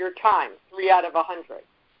worth your time? 3 out of 100.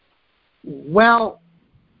 Well,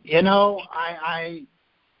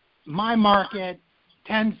 my market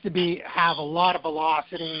tends to have a lot of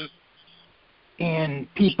velocity in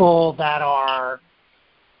people that are,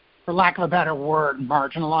 for lack of a better word,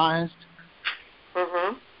 marginalized.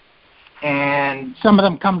 Mm-hmm. And some of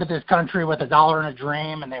them come to this country with $1 and a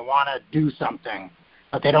dream, and they want to do something,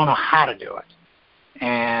 but they don't know how to do it.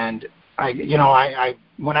 And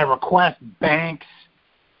when I request banks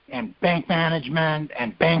and bank management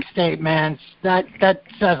and bank statements, that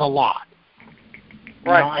says a lot.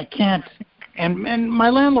 Right. I can't. And my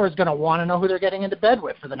landlord's going to want to know who they're getting into bed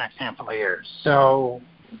with for the next handful of years. So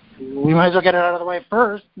we might as well get it out of the way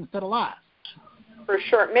first instead of last. For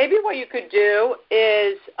sure. Maybe what you could do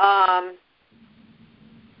is,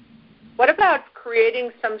 what about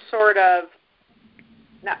creating some sort of,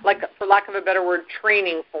 for lack of a better word,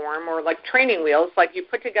 training form or like training wheels? Like you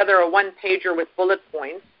put together a 1-pager with bullet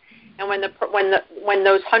points, and when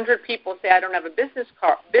those 100 people say, I don't have a business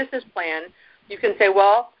plan, you can say,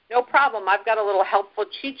 well, no problem. I've got a little helpful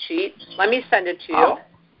cheat sheet. Let me send it to you. Oh,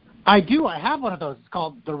 I do. I have one of those. It's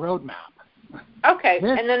called the Roadmap. Okay,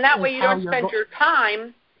 and then that way you don't spend your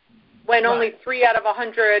time when only 3 out of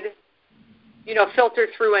 100, filter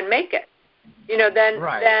through and make it.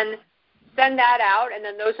 Then send that out, and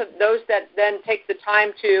then those that then take the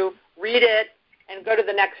time to read it and go to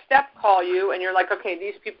the next step call you, and you're like, okay,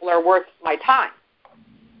 these people are worth my time.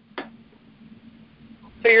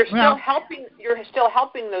 So you're still helping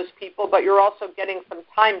those people, but you're also getting some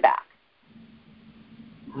time back.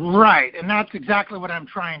 Right, and that's exactly what I'm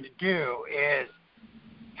trying to do is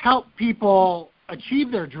help people achieve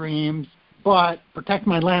their dreams, but protect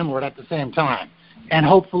my landlord at the same time, and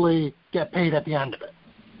hopefully get paid at the end of it.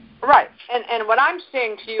 Right, and what I'm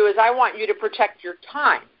saying to you is I want you to protect your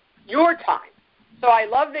time. So I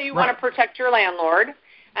love that you want to protect your landlord,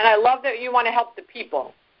 and I love that you want to help the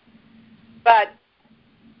people. But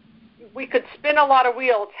we could spin a lot of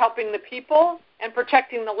wheels helping the people and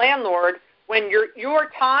protecting the landlord when your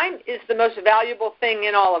time is the most valuable thing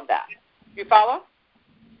in all of that. You follow?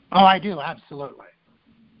 Oh, I do, absolutely.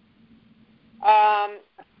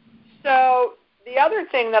 So the other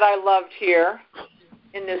thing that I loved here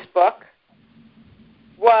in this book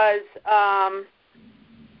was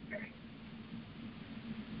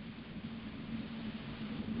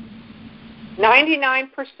 99%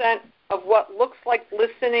 of what looks like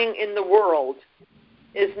listening in the world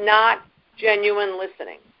is not genuine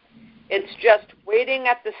listening. It's just waiting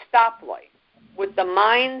at the stoplight with the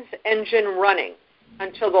mind's engine running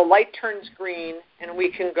until the light turns green and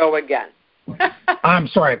we can go again. I'm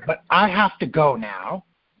sorry, but I have to go now.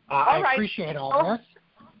 I right. appreciate all this.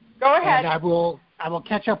 Go ahead. And I will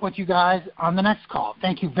catch up with you guys on the next call.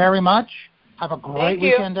 Thank you very much. Have a great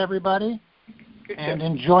weekend, everybody. And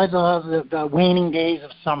enjoy the waning days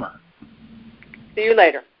of summer. See you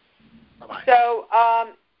later. Bye-bye. So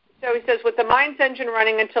he says, with the mind's engine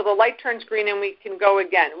running until the light turns green and we can go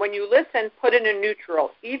again. When you listen, put it in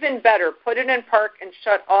neutral. Even better, put it in park and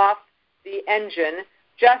shut off the engine.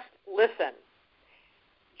 Just listen.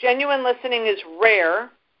 Genuine listening is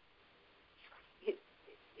rare.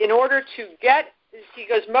 In order to get, he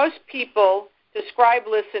goes, most people describe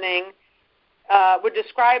listening, would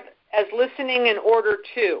describe as listening in order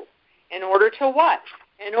to. In order to what?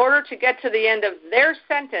 In order to get to the end of their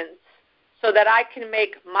sentence so that I can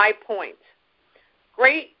make my point.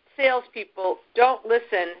 Great salespeople don't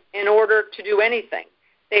listen in order to do anything.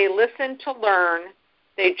 They listen to learn.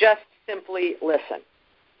 They just simply listen.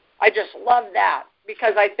 I just love that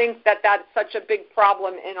because I think that that's such a big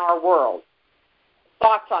problem in our world.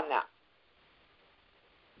 Thoughts on that?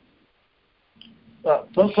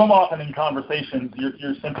 So often in conversations,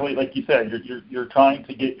 you're simply, like you said, you're trying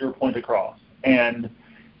to get your point across, and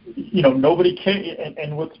nobody cares.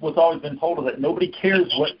 And what's always been told is that nobody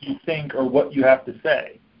cares what you think or what you have to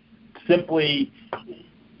say. Simply,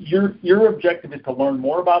 your objective is to learn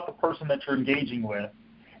more about the person that you're engaging with,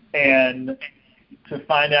 and to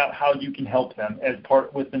find out how you can help them as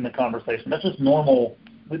part within the conversation. That's just normal.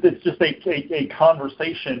 It's just a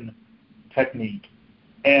conversation technique.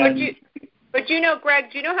 And But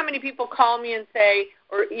Greg, do you know how many people call me and say,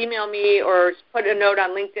 or email me, or put a note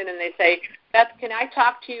on LinkedIn and they say, Beth, can I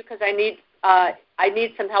talk to you because I need I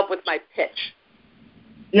need some help with my pitch.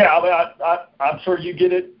 Yeah, I mean, I'm sure you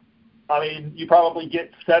get it. I mean, you probably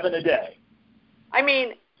get 7 a day. I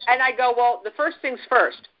mean, and I go, well, the first things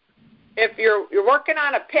first. If you're working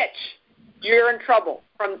on a pitch, you're in trouble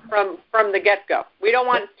from the get-go. We don't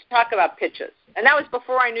want to talk about pitches. And that was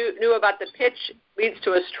before I knew about the pitch leads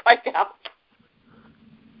to a strikeout.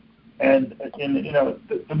 And you know,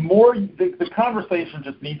 the more the conversation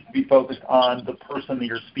just needs to be focused on the person that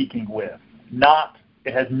you're speaking with.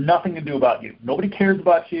 It has nothing to do about you. Nobody cares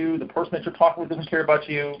about you. The person that you're talking with doesn't care about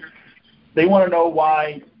you. They want to know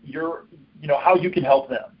why how you can help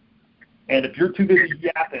them. And if you're too busy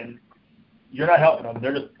yapping, you're not helping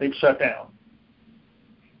them. They've shut down.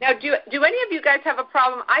 Now, do any of you guys have a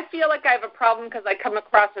problem? I feel like I have a problem because I come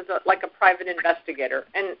across as a private investigator.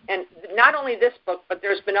 And not only this book, but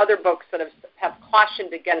there's been other books that have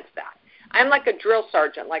cautioned against that. I'm like a drill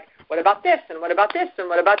sergeant, like, what about this, and what about this, and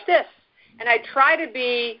what about this? And I try to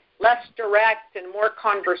be less direct and more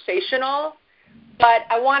conversational, but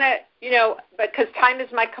I want to, because time is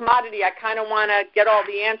my commodity, I kind of want to get all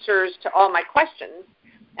the answers to all my questions,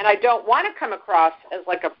 and I don't want to come across as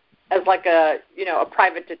like a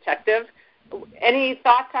private detective. Any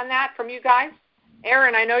thoughts on that from you guys?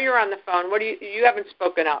 Aaron, I know you're on the phone. What do you haven't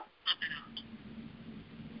spoken up?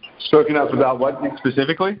 Spoken up about what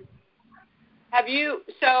specifically? Have you?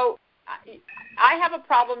 So I have a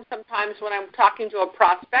problem sometimes when I'm talking to a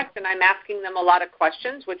prospect and I'm asking them a lot of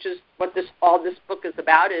questions, which is what this book is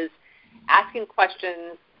about, is asking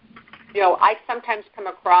questions. I sometimes come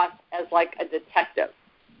across as like a detective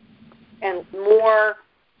and more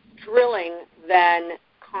drilling than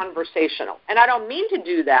conversational. And I don't mean to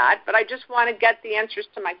do that, but I just want to get the answers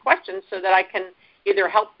to my questions so that I can either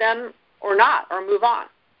help them or not, or move on.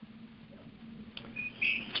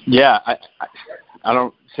 Yeah, I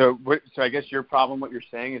don't. So I guess your problem, what you're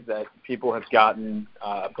saying, is that people have gotten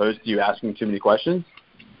opposed to you asking too many questions.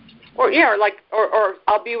 Or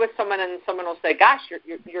I'll be with someone and someone will say, "Gosh,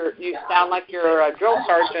 you sound like you're a drill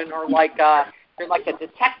sergeant, or like you're like a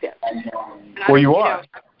detective." Well, you are.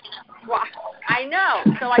 Well, I know.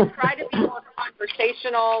 So I try to be more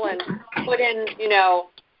conversational and put in,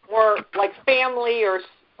 more like family or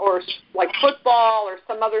like football or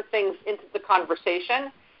some other things into the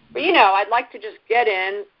conversation. But, I'd like to just get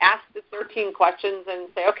in, ask the 13 questions and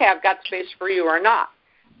say, okay, I've got space for you or not.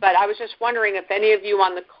 But I was just wondering if any of you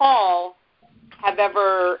on the call have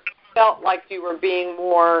ever felt like you were being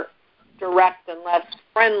more direct and less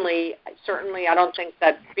friendly. Certainly, I don't think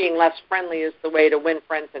that being less friendly is the way to win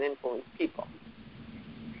friends and influence people.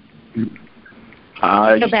 You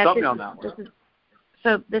stumped me on that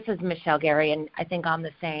one. This is Michelle Gary, and I think I'm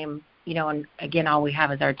the same, and again, all we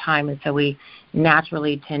have is our time, and so we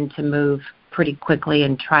naturally tend to move pretty quickly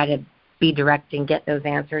and try to be direct and get those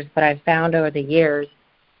answers. But I've found over the years,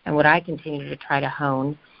 and what I continue to try to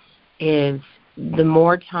hone, is the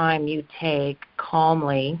more time you take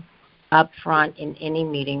calmly up front in any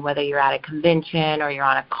meeting, whether you're at a convention or you're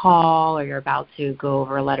on a call or you're about to go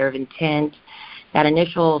over a letter of intent, that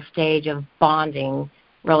initial stage of bonding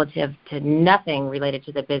relative to nothing related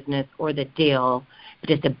to the business or the deal, but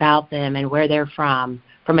just about them and where they're from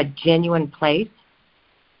a genuine place,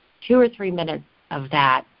 2 or 3 minutes of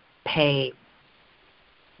that pay,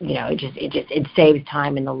 it saves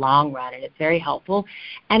time in the long run, and it's very helpful.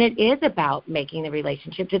 And it is about making the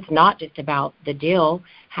relationships. It's not just about the deal.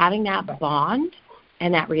 Having that bond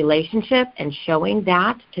and that relationship and showing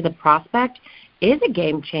that to the prospect is a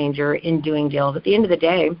game changer in doing deals. At the end of the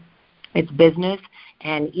day, it's business,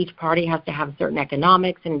 and each party has to have certain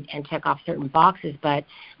economics and check off certain boxes. But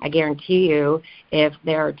I guarantee you, if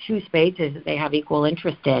there are 2 spaces that they have equal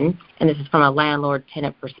interest in, and this is from a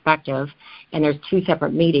landlord-tenant perspective, and there's 2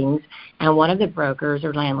 separate meetings, and one of the brokers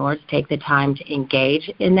or landlords take the time to engage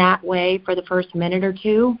in that way for the first minute or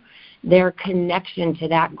 2, their connection to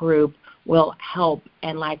that group will help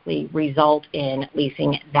and likely result in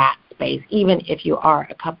leasing that space, even if you are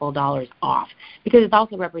a couple dollars off, because it's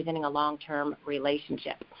also representing a long-term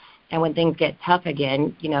relationship. And when things get tough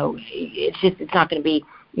again, it's not going to be,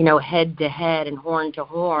 head to head and horn to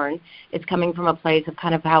horn. It's coming from a place of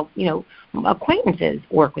kind of how, acquaintances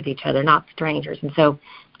work with each other, not strangers. And so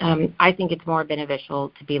I think it's more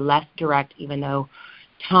beneficial to be less direct, even though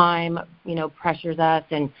time, pressures us,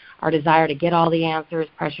 and our desire to get all the answers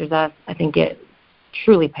pressures us. I think it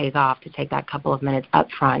truly pays off to take that couple of minutes up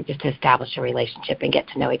front just to establish a relationship and get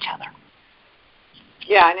to know each other.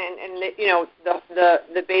 Yeah, and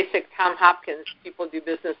the basic Tom Hopkins, people do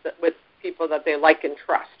business with people that they like and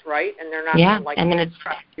trust, right? And they're not going to like and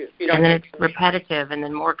trust you. And then it's repetitive and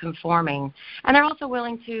then more conforming. And they're also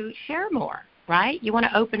willing to share more right? You want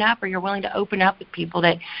to open up, or you're willing to open up with people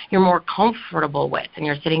that you're more comfortable with, and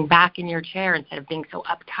you're sitting back in your chair instead of being so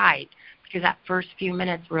uptight, because that first few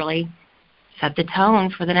minutes really set the tone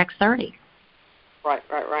for the next 30. Right.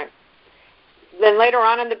 Then later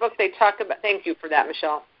on in the book, they talk about, thank you for that,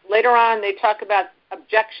 Michelle. Later on, they talk about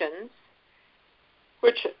objections,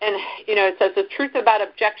 which, and, it says the truth about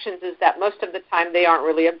objections is that most of the time they aren't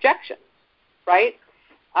really objections, right?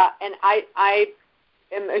 And I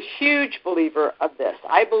am a huge believer of this.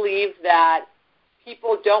 I believe that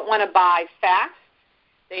people don't want to buy fast.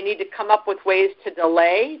 They need to come up with ways to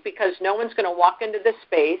delay, because no one's going to walk into this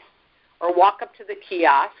space or walk up to the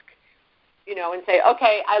kiosk, and say,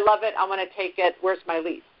 okay, I love it, I want to take it, where's my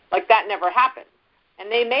lease? Like, that never happens.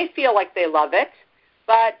 And they may feel like they love it,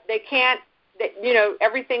 but they can't,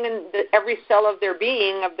 everything in every cell of their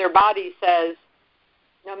being, of their body says,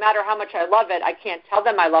 no matter how much I love it, I can't tell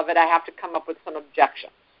them I love it, I have to come up with some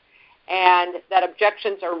objections. And that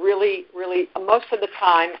objections are really, really, most of the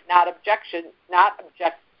time, not objections,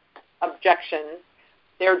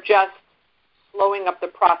 they're just slowing up the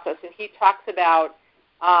process. And he talks about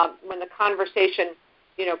when the conversation,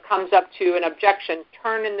 comes up to an objection,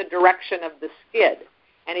 turn in the direction of the skid.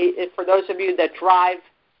 And for those of you that drive,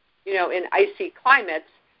 in icy climates,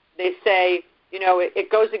 they say,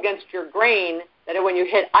 it goes against your grain that when you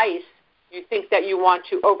hit ice, you think that you want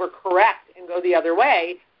to overcorrect and go the other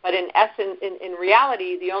way. But in essence, in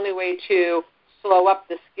reality, the only way to slow up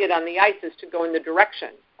the skid on the ice is to go in the direction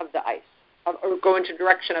of the ice, or go into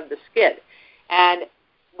direction of the skid. And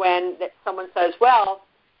when someone says, well,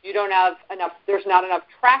 you don't have enough, there's not enough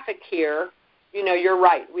traffic here, you're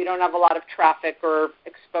right. We don't have a lot of traffic or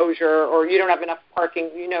exposure, or you don't have enough parking.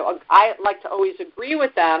 I like to always agree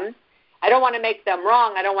with them. I don't want to make them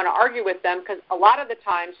wrong. I don't want to argue with them, because a lot of the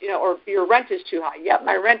times, or your rent is too high. Yep,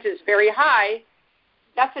 my rent is very high.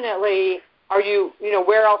 Definitely, are you,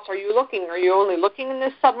 where else are you looking? Are you only looking in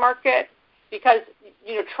this submarket? Because,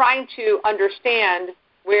 trying to understand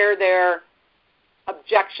where their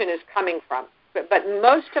objection is coming from. But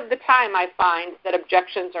most of the time I find that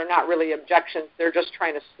objections are not really objections. They're just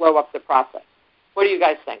trying to slow up the process. What do you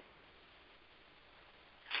guys think?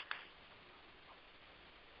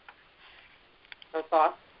 No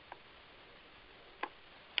thoughts?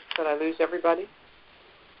 Did I lose everybody?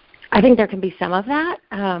 I think there can be some of that,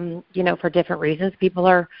 for different reasons. People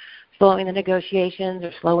are slowing the negotiations,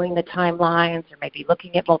 or slowing the timelines, or maybe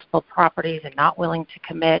looking at multiple properties and not willing to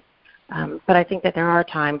commit. But I think that there are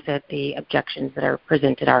times that the objections that are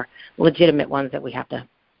presented are legitimate ones that we have to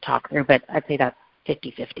talk through. But I'd say that's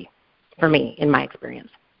 50-50 for me, in my experience.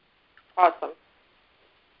 Awesome.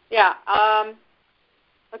 Yeah.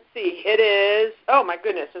 Let's see. It is, oh, my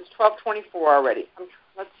goodness, it's 12:24 already.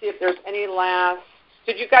 Let's see if there's any last.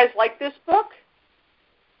 Did you guys like this book?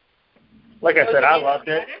 Like I said, I loved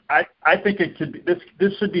it. I think it could be,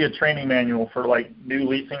 this should be a training manual for, like, new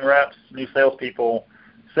leasing reps, new salespeople,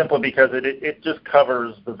 simply because it just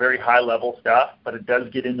covers the very high-level stuff, but it does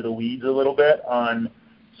get into the weeds a little bit on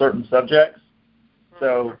certain subjects.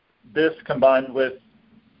 So this, combined with,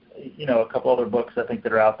 a couple other books I think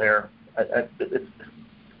that are out there, it's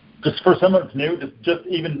just for someone that's new, just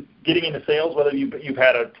even getting into sales, whether you've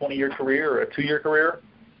had a 20-year career or a 2-year career,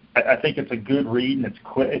 I think it's a good read, and it's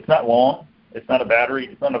quick. It's not long. It's not a bad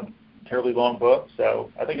read. It's not a terribly long book,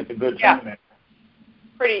 so I think it's a good training manual.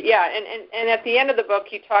 And at the end of the book,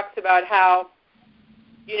 he talks about how,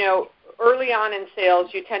 early on in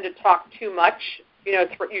sales, you tend to talk too much.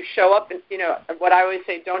 You show up, and, what I always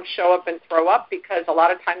say, don't show up and throw up, because a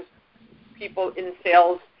lot of times people in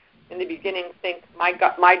sales in the beginning think my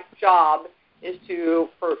job is to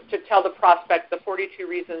tell the prospect the 42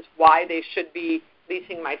 reasons why they should be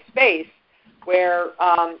leasing my space, where,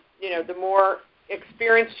 the more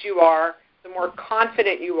experienced you are, the more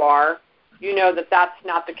confident you are, that that's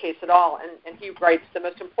not the case at all. And he writes, the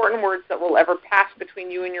most important words that will ever pass between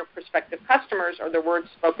you and your prospective customers are the words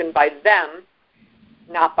spoken by them,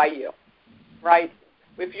 not by you, right?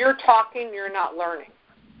 If you're talking, you're not learning.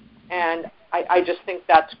 And I just think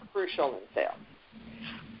that's crucial in sales.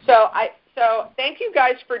 So thank you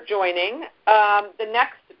guys for joining. The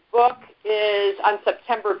next book is on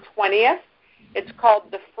September 20th. It's called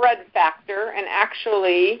The Fred Factor, and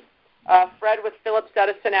actually Fred with Phillips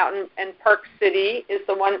Edison out in Park City is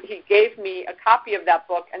the one. He gave me a copy of that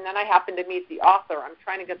book, and then I happened to meet the author. I'm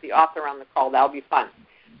trying to get the author on the call. That'll be fun.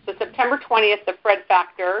 So September 20th, The Fred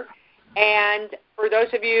Factor. And for those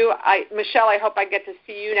of you, Michelle, I hope I get to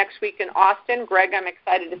see you next week in Austin. Greg, I'm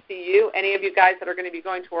excited to see you. Any of you guys that are going to be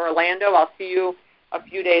going to Orlando, I'll see you a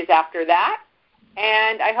few days after that.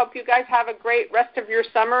 And I hope you guys have a great rest of your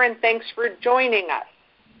summer, and thanks for joining us.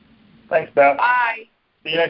 Thanks, Beth. Bye. See you next